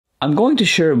I'm going to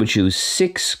share with you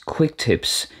 6 quick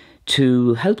tips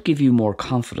to help give you more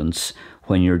confidence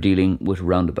when you're dealing with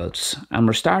roundabouts. And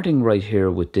we're starting right here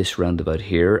with this roundabout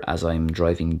here as I'm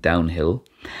driving downhill.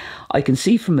 I can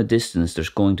see from a distance there's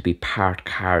going to be parked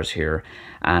cars here,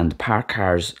 and parked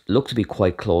cars look to be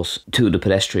quite close to the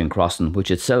pedestrian crossing,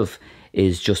 which itself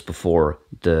is just before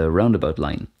the roundabout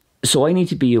line. So I need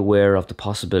to be aware of the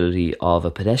possibility of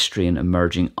a pedestrian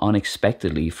emerging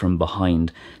unexpectedly from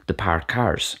behind the parked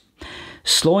cars.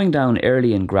 Slowing down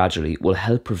early and gradually will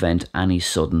help prevent any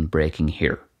sudden braking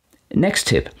here. Next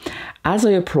tip, as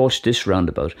I approach this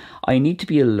roundabout, I need to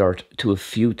be alert to a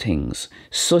few things,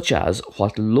 such as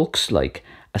what looks like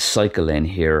a cycle lane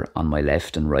here on my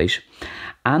left and right,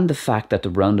 and the fact that the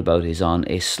roundabout is on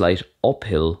a slight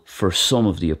uphill for some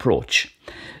of the approach.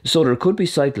 So there could be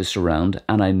cyclists around,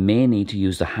 and I may need to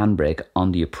use the handbrake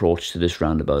on the approach to this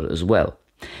roundabout as well.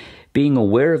 Being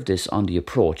aware of this on the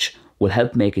approach will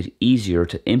help make it easier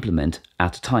to implement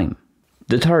at the time.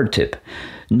 The third tip,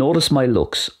 notice my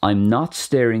looks. I'm not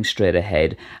staring straight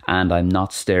ahead and I'm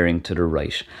not staring to the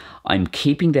right. I'm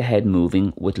keeping the head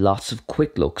moving with lots of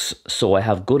quick looks, so I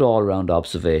have good all-round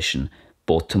observation,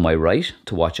 both to my right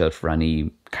to watch out for any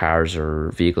cars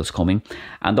or vehicles coming,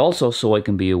 and also so I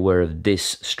can be aware of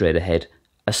this straight ahead,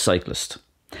 a cyclist.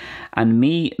 And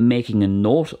me making a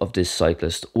note of this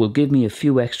cyclist will give me a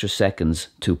few extra seconds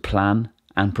to plan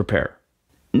and prepare.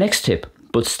 Next tip,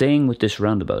 but staying with this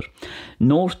roundabout,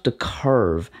 note the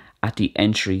curve at the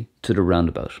entry to the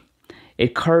roundabout.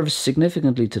 It curves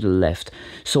significantly to the left,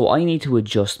 so I need to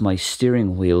adjust my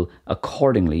steering wheel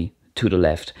accordingly to the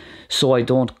left, so I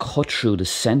don't cut through the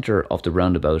centre of the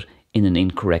roundabout in an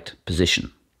incorrect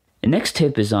position. The next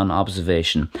tip is on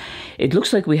observation. It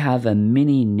looks like we have a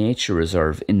mini nature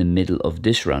reserve in the middle of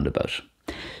this roundabout.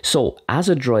 So, as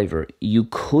a driver, you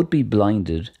could be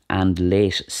blinded and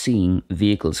late seeing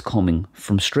vehicles coming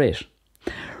from straight.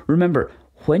 Remember,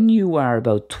 when you are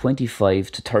about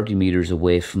 25 to 30 metres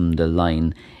away from the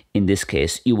line, in this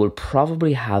case, you will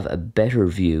probably have a better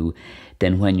view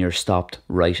than when you're stopped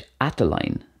right at the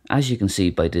line, as you can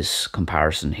see by this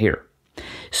comparison here.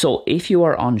 So, if you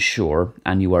are unsure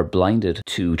and you are blinded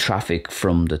to traffic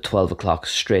from the 12 o'clock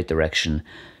straight direction,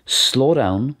 slow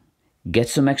down, get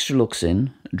some extra looks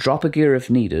in, drop a gear if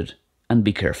needed, and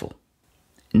be careful.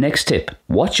 Next tip,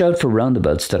 watch out for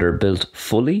roundabouts that are built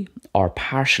fully or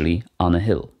partially on a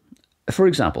hill. For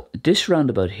example, this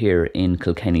roundabout here in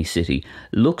Kilkenny City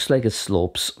looks like it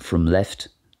slopes from left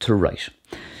to right.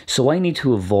 So I need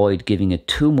to avoid giving it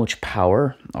too much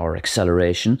power or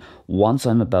acceleration once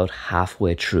I'm about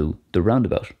halfway through the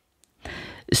roundabout.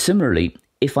 Similarly,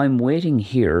 if I'm waiting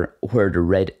here where the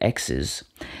red X is,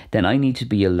 then I need to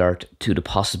be alert to the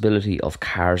possibility of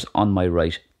cars on my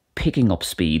right picking up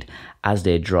speed as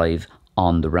they drive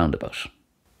on the roundabout.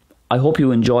 I hope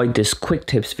you enjoyed this quick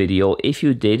tips video. If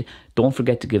you did, don't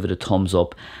forget to give it a thumbs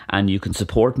up, and you can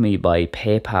support me by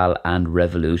PayPal and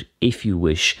Revolut if you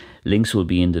wish. Links will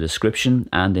be in the description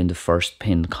and in the first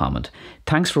pinned comment.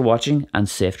 Thanks for watching and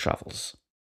safe travels.